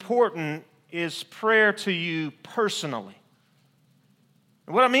important is prayer to you personally?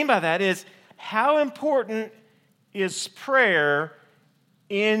 And what I mean by that is, how important is prayer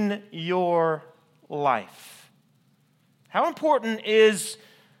in your life? How important is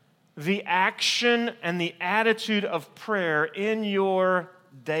the action and the attitude of prayer in your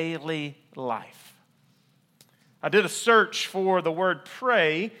daily life? I did a search for the word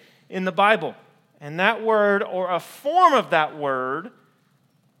pray in the Bible, and that word, or a form of that word,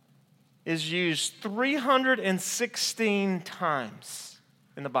 is used 316 times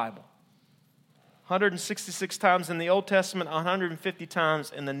in the Bible. 166 times in the Old Testament, 150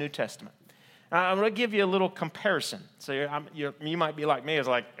 times in the New Testament. Now, I'm going to give you a little comparison. So you might be like me. It's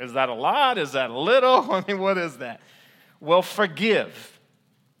like, is that a lot? Is that a little? I mean, what is that? Well, forgive,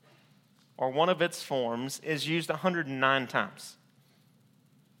 or one of its forms, is used 109 times.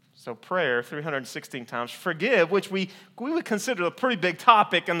 So prayer, 316 times. Forgive, which we would consider a pretty big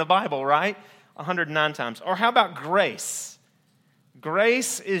topic in the Bible, right? 109 times. Or how about grace?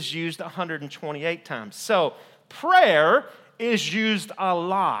 Grace is used 128 times. So prayer is used a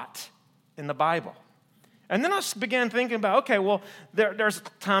lot in the Bible. And then I began thinking about, okay, well, there's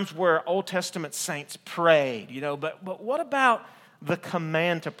times where Old Testament saints prayed, but what about the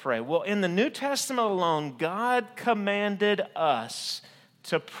command to pray? Well, in the New Testament alone, God commanded us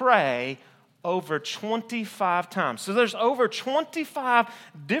to pray over 25 times. So there's over 25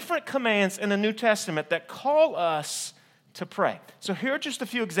 different commands in the New Testament that call us to pray. So here are just a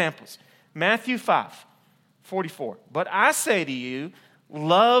few examples. Matthew 5:44. But I say to you,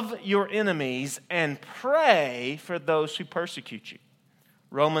 love your enemies and pray for those who persecute you.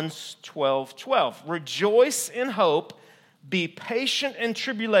 Romans 12:12. Rejoice in hope, be patient in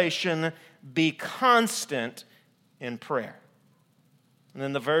tribulation, be constant in prayer. And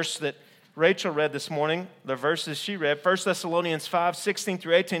then the verse that Rachel read this morning, the verses she read, 1 Thessalonians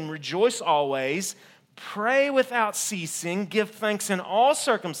 5:16-18, rejoice always, pray without ceasing, give thanks in all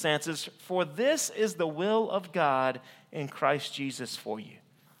circumstances, for this is the will of God in Christ Jesus for you.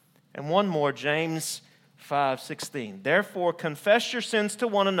 And one more, James 5:16. Therefore, confess your sins to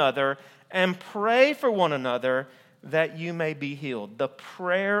one another and pray for one another that you may be healed. The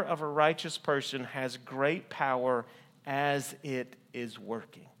prayer of a righteous person has great power as it is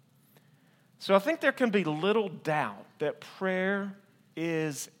working. So I think there can be little doubt that prayer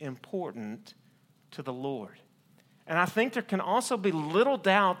is important to the Lord. And I think there can also be little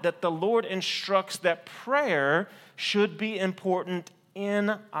doubt that the Lord instructs that prayer should be important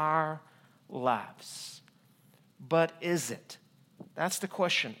in our lives. But is it? That's the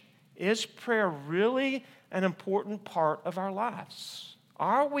question. Is prayer really an important part of our lives?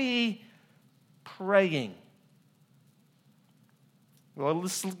 Are we praying? Well,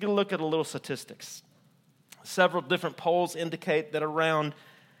 let's look at a little statistics. Several different polls indicate that around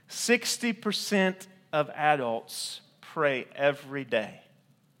 60% of adults pray every day.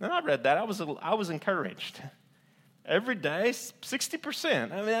 And I read that. I was encouraged. Every day,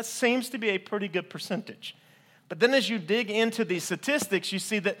 60%. I mean, that seems to be a pretty good percentage. But then as you dig into these statistics, you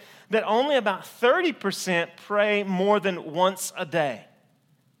see that only about 30% pray more than once a day.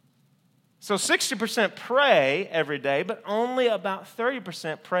 So 60% pray every day, but only about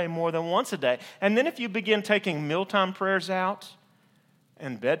 30% pray more than once a day. And then if you begin taking mealtime prayers out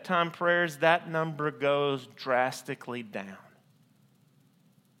and bedtime prayers, that number goes drastically down.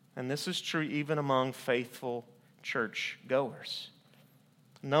 And this is true even among faithful church goers.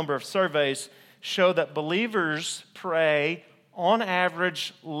 A number of surveys show that believers pray on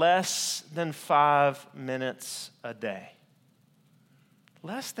average less than 5 minutes a day.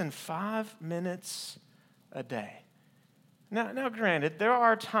 Less than 5 minutes a day. Now, granted, there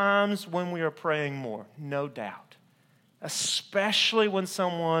are times when we are praying more, no doubt. Especially when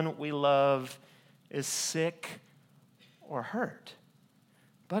someone we love is sick or hurt.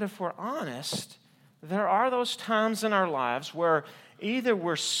 But if we're honest, there are those times in our lives where either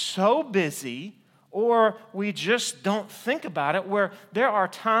we're so busy or we just don't think about it, where there are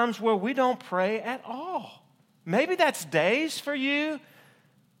times where we don't pray at all. Maybe that's days for you.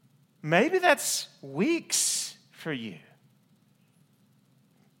 Maybe that's weeks for you.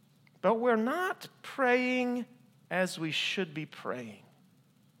 But we're not praying as we should be praying.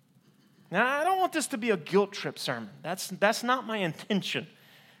 Now, I don't want this to be a guilt trip sermon. That's not my intention,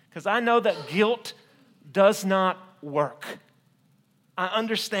 because I know that guilt does not work. I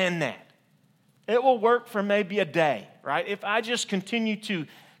understand that. It will work for maybe a day, right? If I just continue to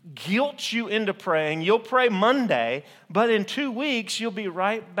guilt you into praying, you'll pray Monday, but in 2 weeks, you'll be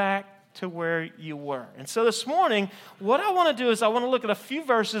right back to where you were. And so this morning, what I want to do is I want to look at a few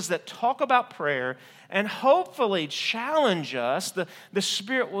verses that talk about prayer and hopefully challenge us. The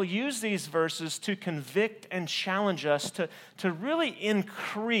Spirit will use these verses to convict and challenge us to really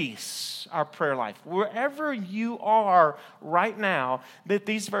increase our prayer life. Wherever you are right now, that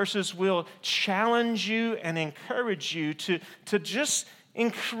these verses will challenge you and encourage you to just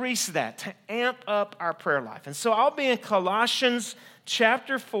increase that, to amp up our prayer life. And so I'll be in Colossians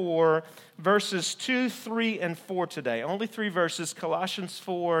chapter 4, verses 2, 3, and 4 today. Only 3 verses, Colossians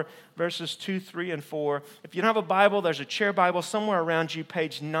 4, verses 2, 3, and 4. If you don't have a Bible, there's a chair Bible somewhere around you,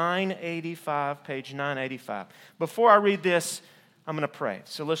 page 985, page 985. Before I read this, I'm going to pray.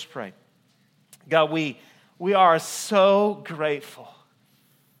 So let's pray. God, we are so grateful,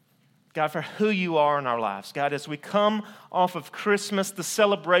 God, for who you are in our lives. God, as we come off of Christmas, the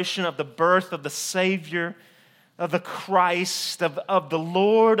celebration of the birth of the Savior, of the Christ, of the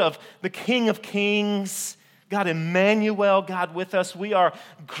Lord, of the King of Kings, God, Emmanuel, God with us, we are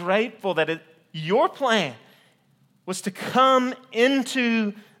grateful that your plan was to come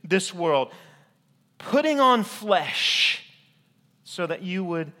into this world, putting on flesh so that you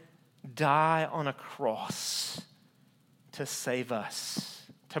would die on a cross to save us,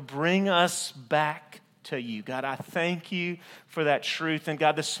 to bring us back to you. God, I thank you for that truth. And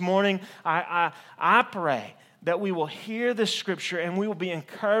God, this morning, I pray that we will hear the scripture and we will be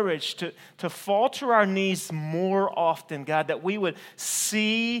encouraged to fall to our knees more often, God, that we would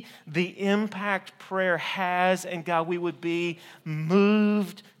see the impact prayer has, and God, we would be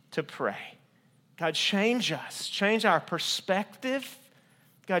moved to pray. God, change us, change our perspective.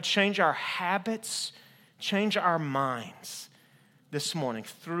 God, change our habits, change our minds this morning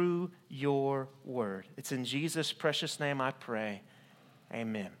through your word. It's in Jesus' precious name I pray.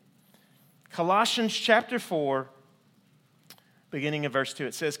 Amen. Colossians chapter 4, beginning in verse 2,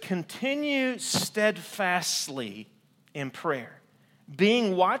 it says, "Continue steadfastly in prayer,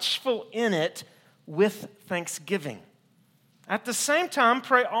 being watchful in it with thanksgiving. At the same time,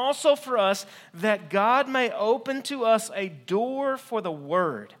 pray also for us that God may open to us a door for the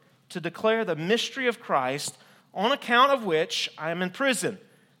word to declare the mystery of Christ, on account of which I am in prison,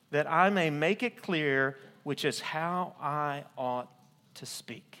 that I may make it clear which is how I ought to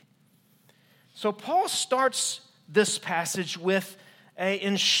speak." So Paul starts this passage with an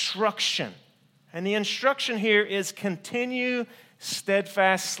instruction. And the instruction here is continue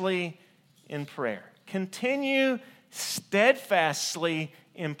steadfastly in prayer. Continue steadfastly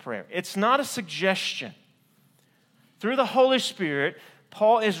in prayer. It's not a suggestion. Through the Holy Spirit,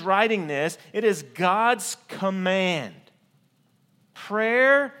 Paul is writing this. It is God's command.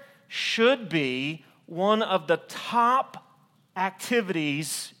 Prayer should be one of the top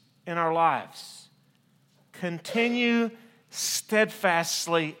activities in our lives. Continue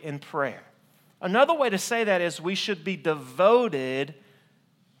steadfastly in prayer. Another way to say that is we should be devoted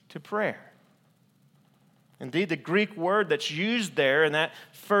to prayer. Indeed, the Greek word that's used there in that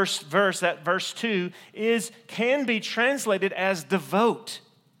first verse, that verse 2, can be translated as devote.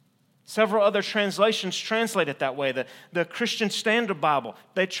 Several other translations translate it that way. The Christian Standard Bible,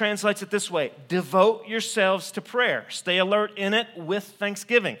 they translate it this way: devote yourselves to prayer. Stay alert in it with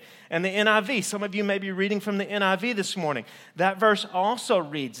thanksgiving. And the NIV, some of you may be reading from the NIV this morning. That verse also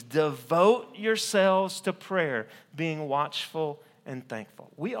reads, devote yourselves to prayer, being watchful and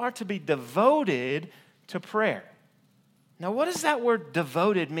thankful. We are to be devoted to prayer. Now, what does that word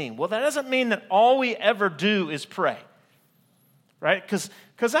devoted mean? Well, that doesn't mean that all we ever do is pray, right? Because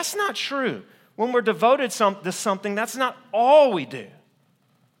that's not true. When we're devoted to something, that's not all we do,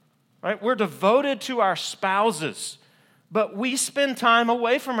 right? We're devoted to our spouses, but we spend time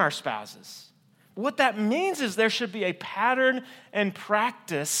away from our spouses. What that means is there should be a pattern and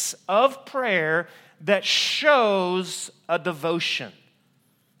practice of prayer that shows a devotion,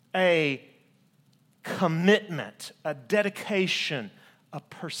 a commitment, a dedication, a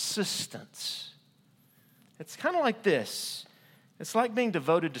persistence. It's kind of like this. It's like being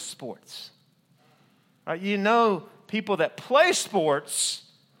devoted to sports. Right? You know people that play sports,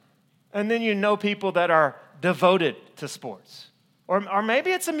 and then you know people that are devoted to sports. Or maybe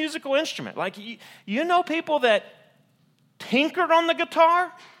it's a musical instrument. Like you know people that tinkered on the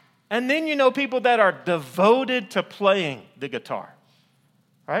guitar, and then you know people that are devoted to playing the guitar.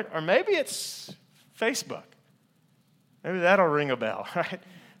 Right? Or maybe it's Facebook. Maybe that'll ring a bell, right?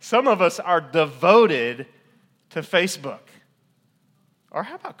 Some of us are devoted to Facebook. Or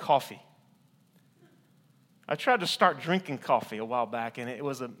how about coffee? I tried to start drinking coffee a while back, and it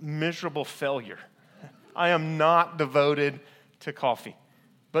was a miserable failure. I am not devoted to coffee.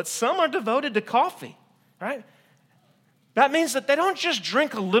 But some are devoted to coffee, right? That means that they don't just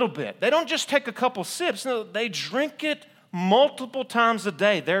drink a little bit. They don't just take a couple sips. No, they drink it multiple times a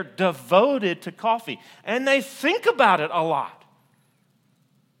day. They're devoted to coffee, and they think about it a lot.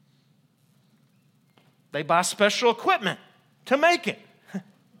 They buy special equipment to make it,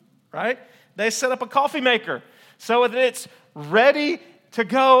 right? They set up a coffee maker so that it's ready to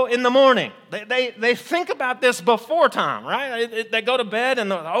go in the morning. They think about this before time, right? They go to bed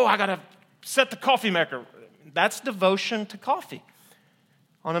and I got to set the coffee maker. That's devotion to coffee.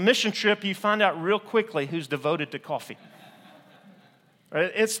 On a mission trip, you find out real quickly who's devoted to coffee.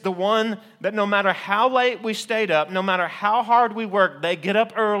 It's the one that no matter how late we stayed up, no matter how hard we worked, they get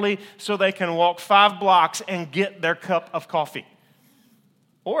up early so they can walk 5 blocks and get their cup of coffee.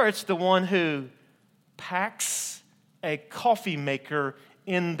 Or it's the one who packs a coffee maker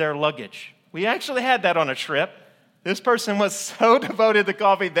in their luggage. We actually had that on a trip. This person was so devoted to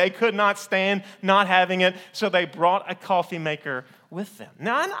coffee, they could not stand not having it, so they brought a coffee maker with them.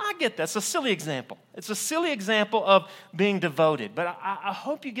 Now, I get that. It's a silly example. It's a silly example of being devoted, but I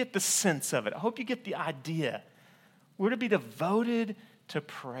hope you get the sense of it. I hope you get the idea. We're to be devoted to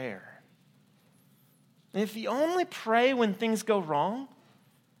prayer. And if you only pray when things go wrong,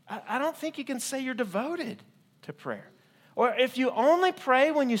 I don't think you can say you're devoted to prayer. Or if you only pray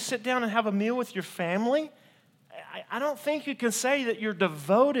when you sit down and have a meal with your family, I don't think you can say that you're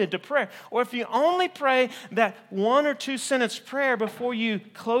devoted to prayer. Or if you only pray that 1 or 2 sentence prayer before you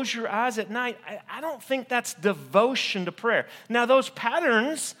close your eyes at night, I don't think that's devotion to prayer. Now, those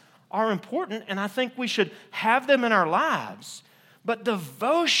patterns are important, and I think we should have them in our lives. But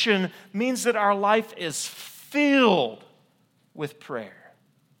devotion means that our life is filled with prayer.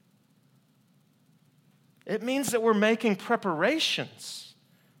 It means that we're making preparations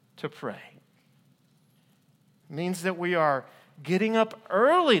to pray. It means that we are getting up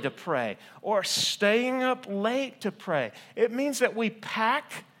early to pray or staying up late to pray. It means that we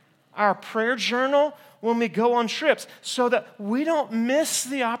pack our prayer journal when we go on trips so that we don't miss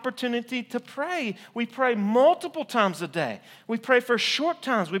the opportunity to pray. We pray multiple times a day. We pray for short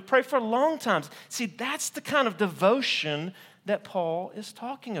times. We pray for long times. See, that's the kind of devotion that Paul is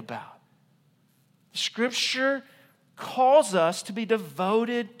talking about. Scripture calls us to be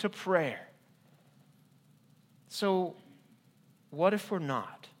devoted to prayer. So, what if we're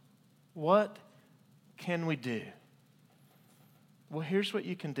not? What can we do? Well, here's what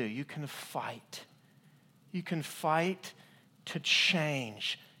you can do. You can fight. You can fight to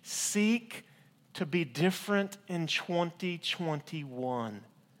change. Seek to be different in 2021.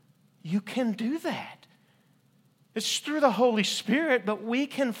 You can do that. It's through the Holy Spirit, but we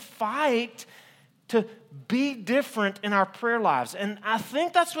can fight to be different in our prayer lives. And I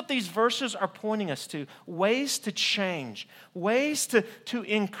think that's what these verses are pointing us to. Ways to change. Ways to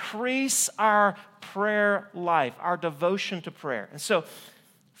increase our prayer life, our devotion to prayer. And so,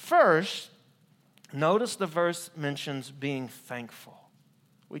 first, notice the verse mentions being thankful.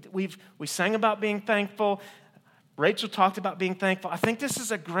 We sang about being thankful. Rachel talked about being thankful. I think this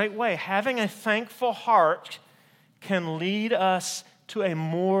is a great way. Having a thankful heart can lead us to a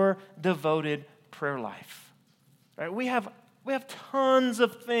more devoted prayer life. Right? We have tons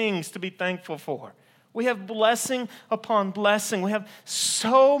of things to be thankful for. We have blessing upon blessing. We have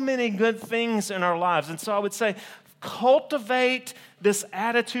so many good things in our lives. And so I would say, cultivate this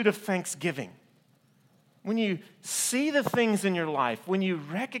attitude of thanksgiving. When you see the things in your life, when you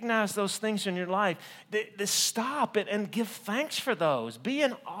recognize those things in your life, stop it and give thanks for those. Be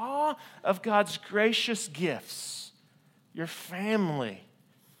in awe of God's gracious gifts, your family,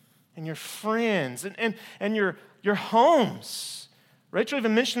 and your friends, and your homes. Rachel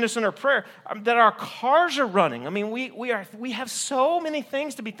even mentioned this in her prayer, that our cars are running. I mean, we have so many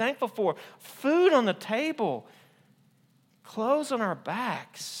things to be thankful for. Food on the table, clothes on our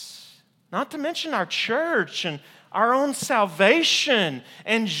backs, not to mention our church and our own salvation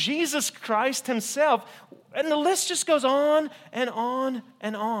and Jesus Christ himself. And the list just goes on and on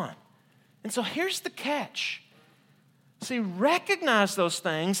and on. And so here's the catch. See, recognize those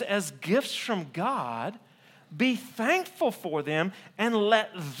things as gifts from God, be thankful for them, and let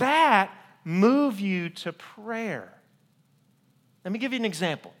that move you to prayer. Let me give you an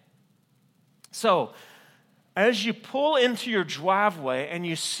example. So, as you pull into your driveway and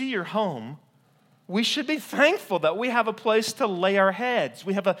you see your home, we should be thankful that we have a place to lay our heads.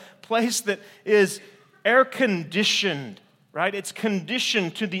 We have a place that is air conditioned, right? It's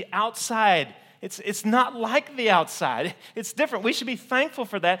conditioned to the outside. It's not like the outside. It's different. We should be thankful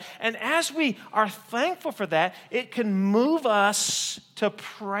for that. And as we are thankful for that, it can move us to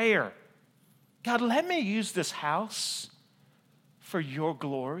prayer. God, let me use this house for your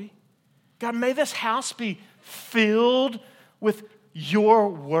glory. God, may this house be filled with your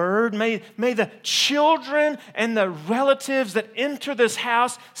word. May the children and the relatives that enter this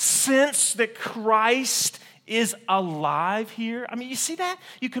house sense that Christ is alive here. I mean, you see that?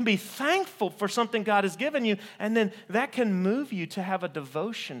 You can be thankful for something God has given you, and then that can move you to have a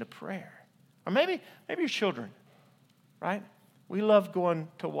devotion to prayer. Or maybe your children, right? We love going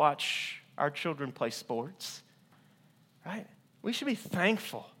to watch our children play sports, right? We should be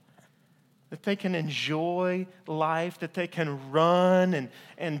thankful that they can enjoy life, that they can run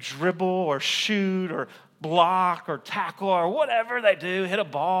and dribble or shoot or block or tackle or whatever they do, hit a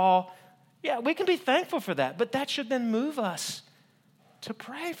ball. Yeah, we can be thankful for that, but that should then move us to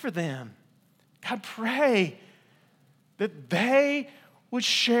pray for them. God, pray that they would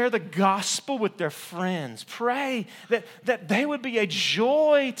share the gospel with their friends. Pray that they would be a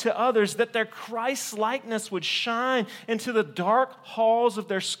joy to others, that their Christ-likeness would shine into the dark halls of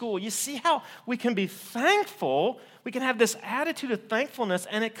their school. You see how we can be thankful, we can have this attitude of thankfulness,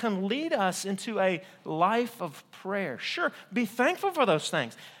 and it can lead us into a life of prayer. Sure, be thankful for those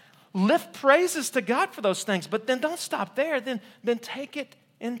things. Lift praises to God for those things, but then don't stop there. Then take it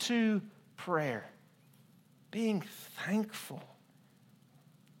into prayer. Being thankful.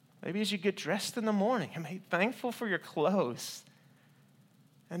 Maybe as you get dressed in the morning, be thankful for your clothes.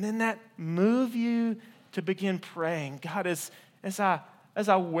 And then that move you to begin praying. God, as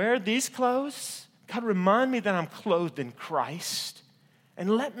I wear these clothes, God, remind me that I'm clothed in Christ. And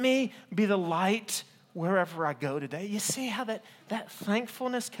let me be the light wherever I go today. You see how that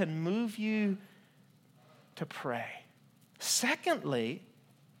thankfulness can move you to pray. Secondly,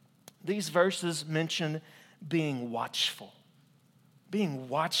 these verses mention being watchful. Being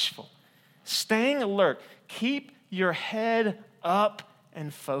watchful. Staying alert. Keep your head up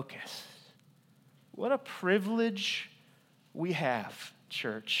and focused. What a privilege we have,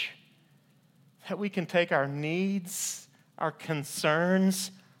 church, that we can take our needs, our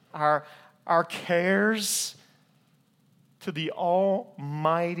concerns, our cares to the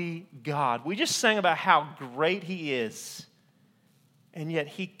Almighty God. We just sang about how great He is, and yet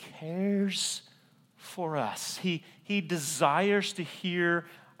He cares for us. He desires to hear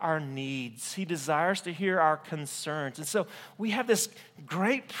our needs. He desires to hear our concerns. And so we have this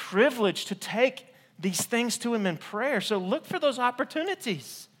great privilege to take these things to Him in prayer. So look for those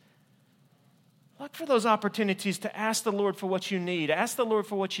opportunities. Look for those opportunities to ask the Lord for what you need. Ask the Lord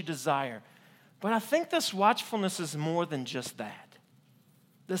for what you desire. But I think this watchfulness is more than just that.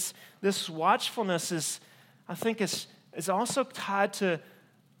 This watchfulness is also tied to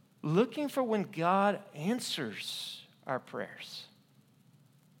looking for when God answers our prayers.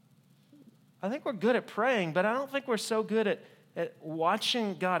 I think we're good at praying, but I don't think we're so good at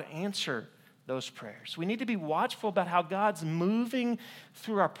watching God answer those prayers. We need to be watchful about how God's moving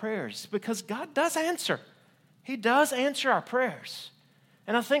through our prayers, because God does answer. He does answer our prayers.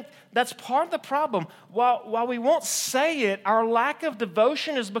 And I think that's part of the problem. While we won't say it, our lack of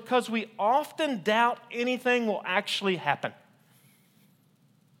devotion is because we often doubt anything will actually happen.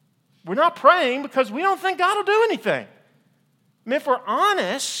 We're not praying because we don't think God will do anything. I mean, if we're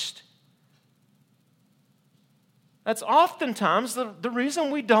honest, that's oftentimes the reason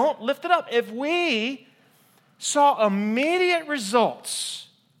we don't lift it up. If we saw immediate results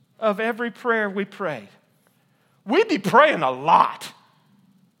of every prayer we prayed, we'd be praying a lot,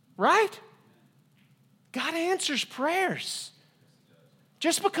 right? God answers prayers.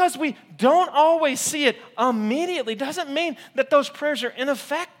 Just because we don't always see it immediately doesn't mean that those prayers are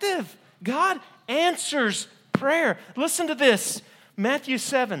ineffective. God answers prayer. Listen to this. Matthew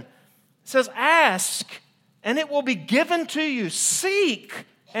 7 says, "Ask, and it will be given to you. Seek,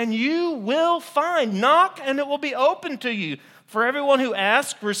 and you will find. Knock, and it will be open to you. For everyone who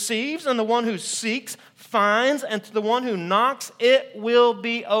asks receives, and the one who seeks finds, and to the one who knocks it will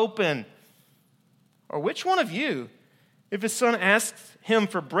be open." Or which one of you, if his son asks him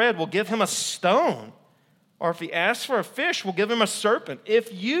for bread, will give him a stone? Or if he asks for a fish, will give him a serpent?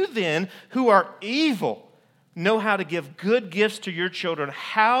 If you then, who are evil, know how to give good gifts to your children,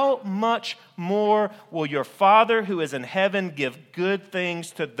 how much more will your Father who is in heaven give good things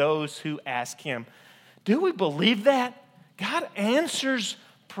to those who ask Him? Do we believe that? God answers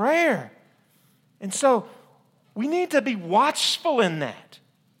prayer. And so we need to be watchful in that.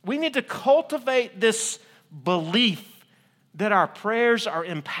 We need to cultivate this belief that our prayers are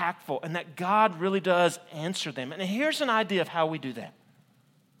impactful and that God really does answer them. And here's an idea of how we do that.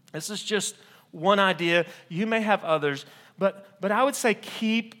 This is just one idea. You may have others, but I would say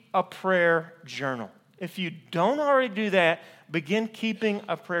keep a prayer journal. If you don't already do that, begin keeping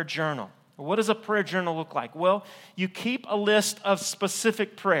a prayer journal. What does a prayer journal look like? Well, you keep a list of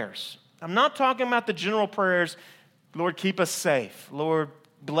specific prayers. I'm not talking about the general prayers, Lord, keep us safe. Lord,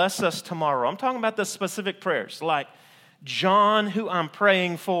 bless us tomorrow. I'm talking about the specific prayers, like John, who I'm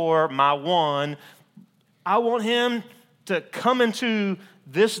praying for, my one. I want him to come into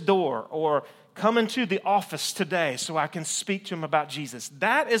this door or come into the office today so I can speak to him about Jesus.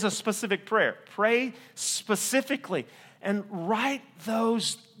 That is a specific prayer. Pray specifically and write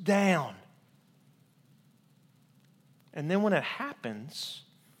those down. And then when it happens,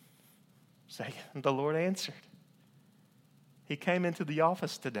 say, the Lord answered. He came into the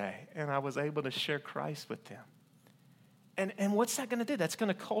office today, and I was able to share Christ with them. And what's that going to do? That's going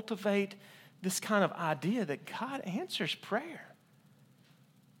to cultivate this kind of idea that God answers prayer.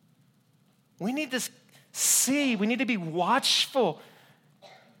 We need to see, we need to be watchful.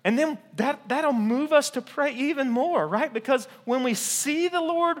 And then that'll move us to pray even more, right? Because when we see the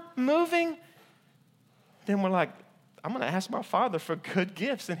Lord moving, then we're like, I'm going to ask my Father for good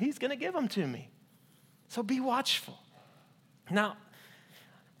gifts, and He's going to give them to me. So be watchful. Now,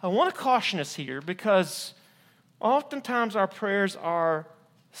 I want to caution us here because oftentimes our prayers are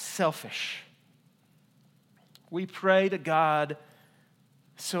selfish. We pray to God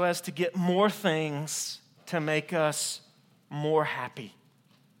so as to get more things to make us more happy,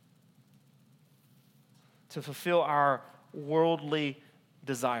 to fulfill our worldly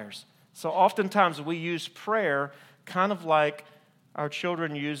desires. So oftentimes we use prayer kind of like our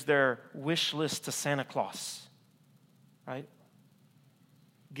children use their wish list to Santa Claus, right?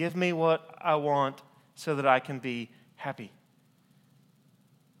 Give me what I want so that I can be happy.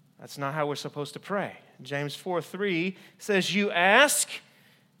 That's not how we're supposed to pray. James 4:3 says, you ask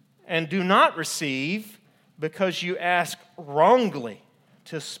and do not receive because you ask wrongly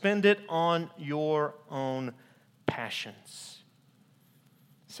to spend it on your own passions.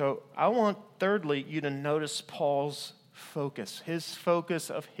 So I want, thirdly, you to notice Paul's focus, his focus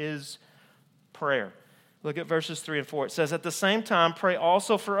of his prayer. Look at verses 3 and 4. It says, at the same time, pray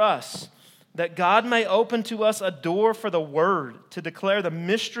also for us, that God may open to us a door for the word to declare the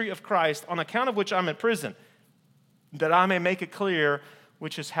mystery of Christ, on account of which I'm in prison, that I may make it clear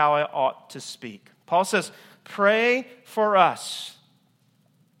which is how I ought to speak. Paul says, pray for us.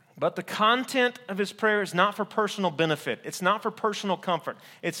 But the content of his prayer is not for personal benefit. It's not for personal comfort.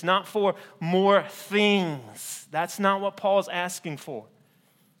 It's not for more things. That's not what Paul is asking for.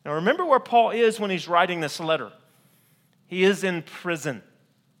 Now remember where Paul is when he's writing this letter. He is in prison.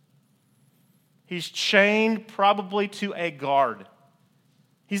 He's chained probably to a guard.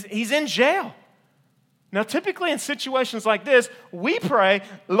 He's in jail. Now typically in situations like this, we pray,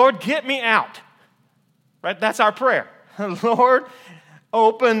 Lord, get me out. Right? That's our prayer. Lord,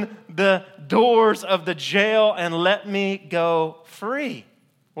 open the doors of the jail and let me go free.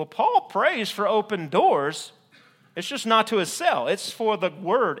 Well, Paul prays for open doors. It's just not to his cell. It's for the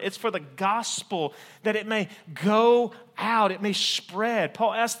word. It's for the gospel, that it may go out. It may spread.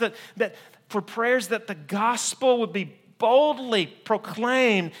 Paul asks that for prayers that the gospel would be boldly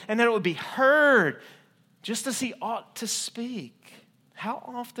proclaimed and that it would be heard just as he ought to speak. How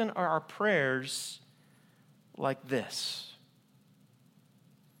often are our prayers like this?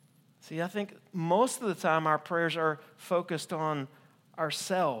 See, I think most of the time our prayers are focused on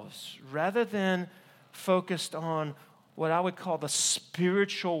ourselves rather than focused on what I would call the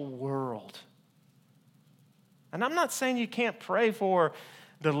spiritual world. And I'm not saying you can't pray for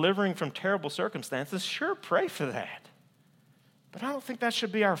delivering from terrible circumstances. Sure, pray for that. But I don't think that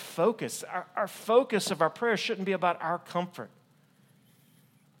should be our focus. Our focus of our prayer shouldn't be about our comfort.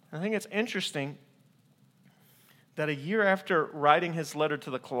 I think it's interesting that a year after writing his letter to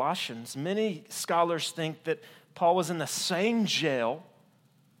the Colossians, many scholars think that Paul was in the same jail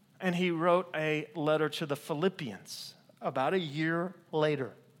and he wrote a letter to the Philippians about a year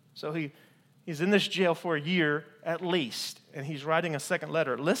later. So he's in this jail for a year at least, and he's writing a second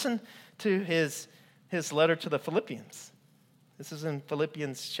letter. Listen to his letter to the Philippians. This is in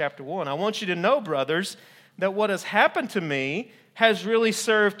Philippians chapter 1. I want you to know, brothers, that what has happened to me has really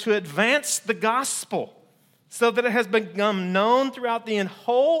served to advance the gospel, so that it has become known throughout the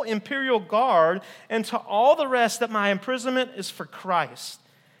whole imperial guard and to all the rest that my imprisonment is for Christ.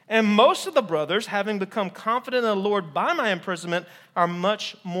 And most of the brothers, having become confident in the Lord by my imprisonment, are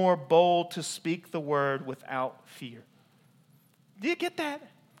much more bold to speak the word without fear. Do you get that?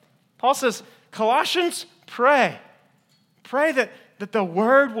 Paul says, Colossians, pray. Pray that the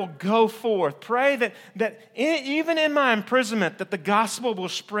word will go forth. Pray that even in my imprisonment, that the gospel will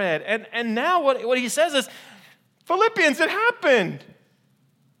spread. And now what he says is, Philippians, it happened.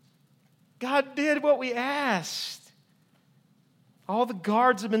 God did what we asked. All the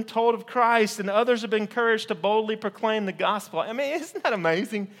guards have been told of Christ, and others have been encouraged to boldly proclaim the gospel. I mean, isn't that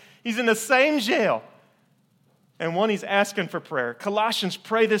amazing? He's in the same jail. And one, he's asking for prayer. Colossians,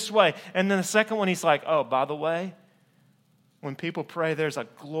 pray this way. And then the second one, he's like, oh, by the way, when people pray, there's a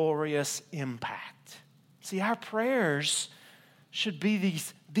glorious impact. See, our prayers should be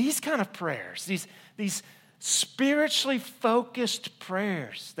these kind of prayers, these spiritually focused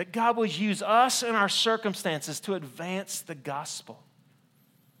prayers that God will use us and our circumstances to advance the gospel.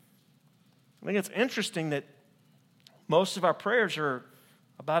 I think it's interesting that most of our prayers are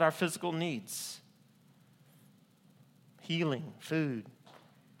about our physical needs. Healing, food,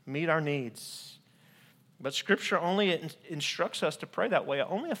 meet our needs. But Scripture only instructs us to pray that way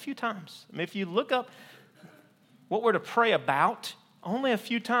only a few times. I mean, if you look up what we're to pray about, only a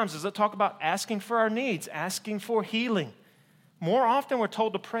few times does it talk about asking for our needs, asking for healing. More often, we're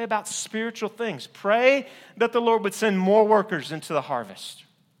told to pray about spiritual things. Pray that the Lord would send more workers into the harvest.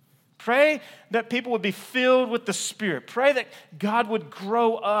 Pray that people would be filled with the Spirit. Pray that God would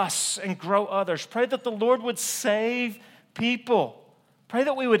grow us and grow others. Pray that the Lord would save people. Pray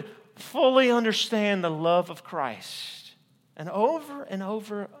that we would fully understand the love of Christ. And over and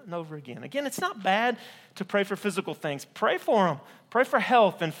over and over again. Again, it's not bad to pray for physical things. Pray for them. Pray for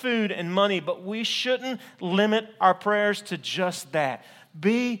health and food and money, but we shouldn't limit our prayers to just that.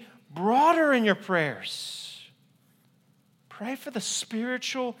 Be broader in your prayers. Pray for the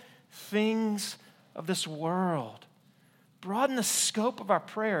spiritual things of this world. Broaden the scope of our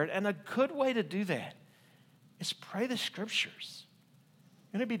prayer. And a good way to do that is pray the Scriptures.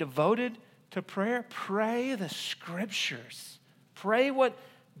 You're going to be devoted to prayer? Pray the Scriptures. Pray what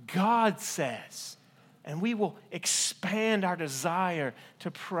God says. And we will expand our desire to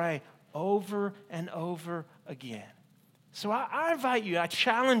pray over and over again. So I invite you, I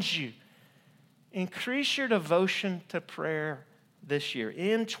challenge you, increase your devotion to prayer this year.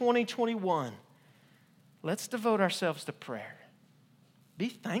 In 2021, let's devote ourselves to prayer. Be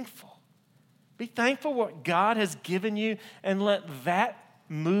thankful. Be thankful for what God has given you, and let that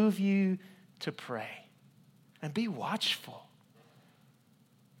move you to pray. And be watchful.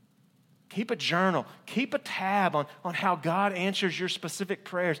 Keep a journal. Keep a tab on how God answers your specific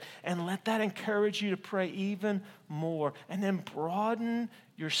prayers. And let that encourage you to pray even more. And then broaden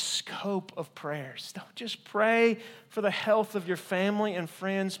your scope of prayers. Don't just pray for the health of your family and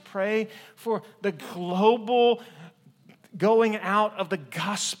friends. Pray for the global going out of the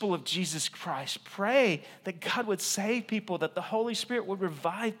gospel of Jesus Christ. Pray that God would save people, that the Holy Spirit would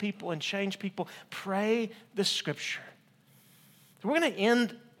revive people and change people. Pray the Scripture. So we're going to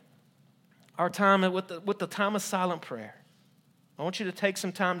end our time with the time of silent prayer. I want you to take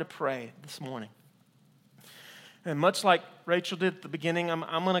some time to pray this morning. And much like Rachel did at the beginning,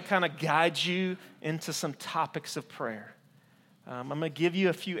 I'm going to kind of guide you into some topics of prayer. I'm going to give you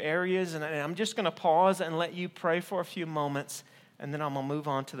a few areas, and I'm just going to pause and let you pray for a few moments, and then I'm going to move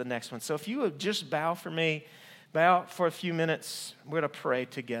on to the next one. So if you would just bow for me, bow for a few minutes, we're going to pray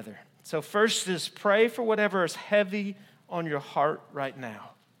together. So first is pray for whatever is heavy on your heart right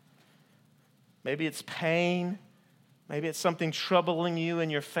now. Maybe it's pain. Maybe it's something troubling you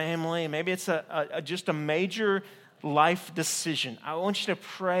and your family. Maybe it's just a major life decision. I want you to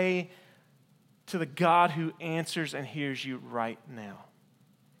pray to the God who answers and hears you right now.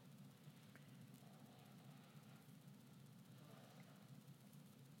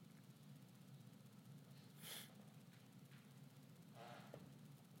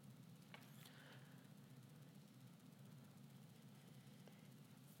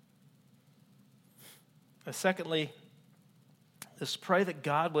 Secondly, let's pray that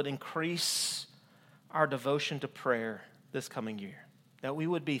God would increase our devotion to prayer this coming year, that we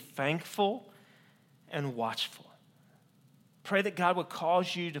would be thankful and watchful. Pray that God would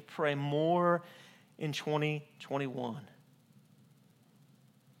cause you to pray more in 2021.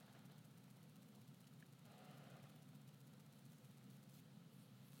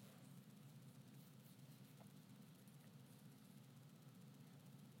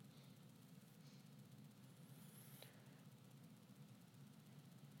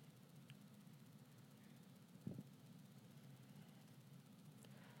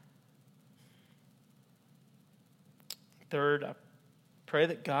 Third, I pray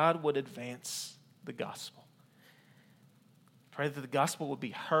that God would advance the gospel. Pray that the gospel would be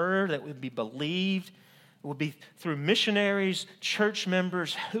heard, that it would be believed. It would be through missionaries, church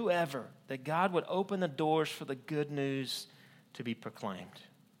members, whoever, that God would open the doors for the good news to be proclaimed.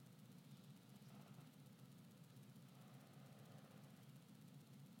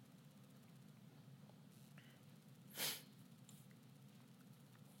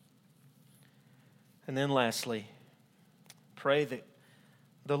 And then lastly, pray that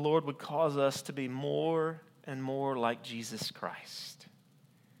the Lord would cause us to be more and more like Jesus Christ.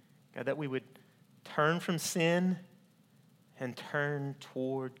 God, that we would turn from sin and turn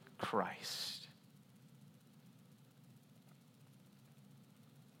toward Christ.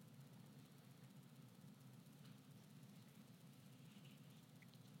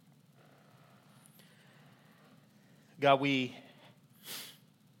 God, we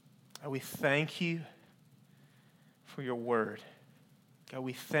thank you for your word. God,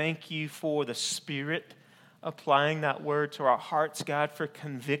 we thank you for the Spirit applying that word to our hearts, God, for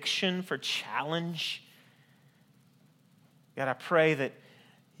conviction, for challenge. God, I pray that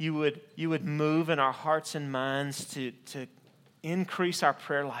you would move in our hearts and minds to increase our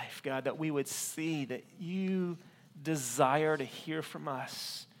prayer life, God, that we would see that you desire to hear from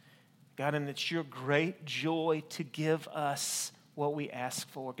us, God, and it's your great joy to give us what we ask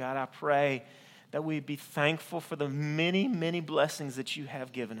for. God, I pray that we'd be thankful for the many, many blessings that you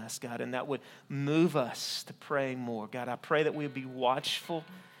have given us, God, and that would move us to praying more. God, I pray that we would be watchful.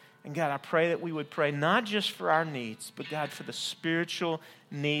 And God, I pray that we would pray not just for our needs, but God, for the spiritual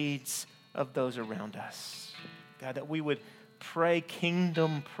needs of those around us. God, that we would pray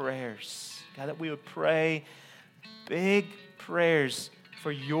kingdom prayers. God, that we would pray big prayers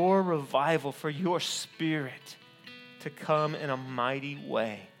for your revival, for your Spirit to come in a mighty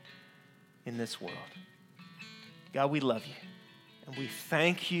way in this world. God, we love you, and we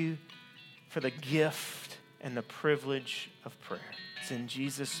thank you for the gift and the privilege of prayer. It's in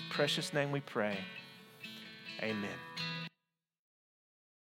Jesus' precious name we pray. Amen.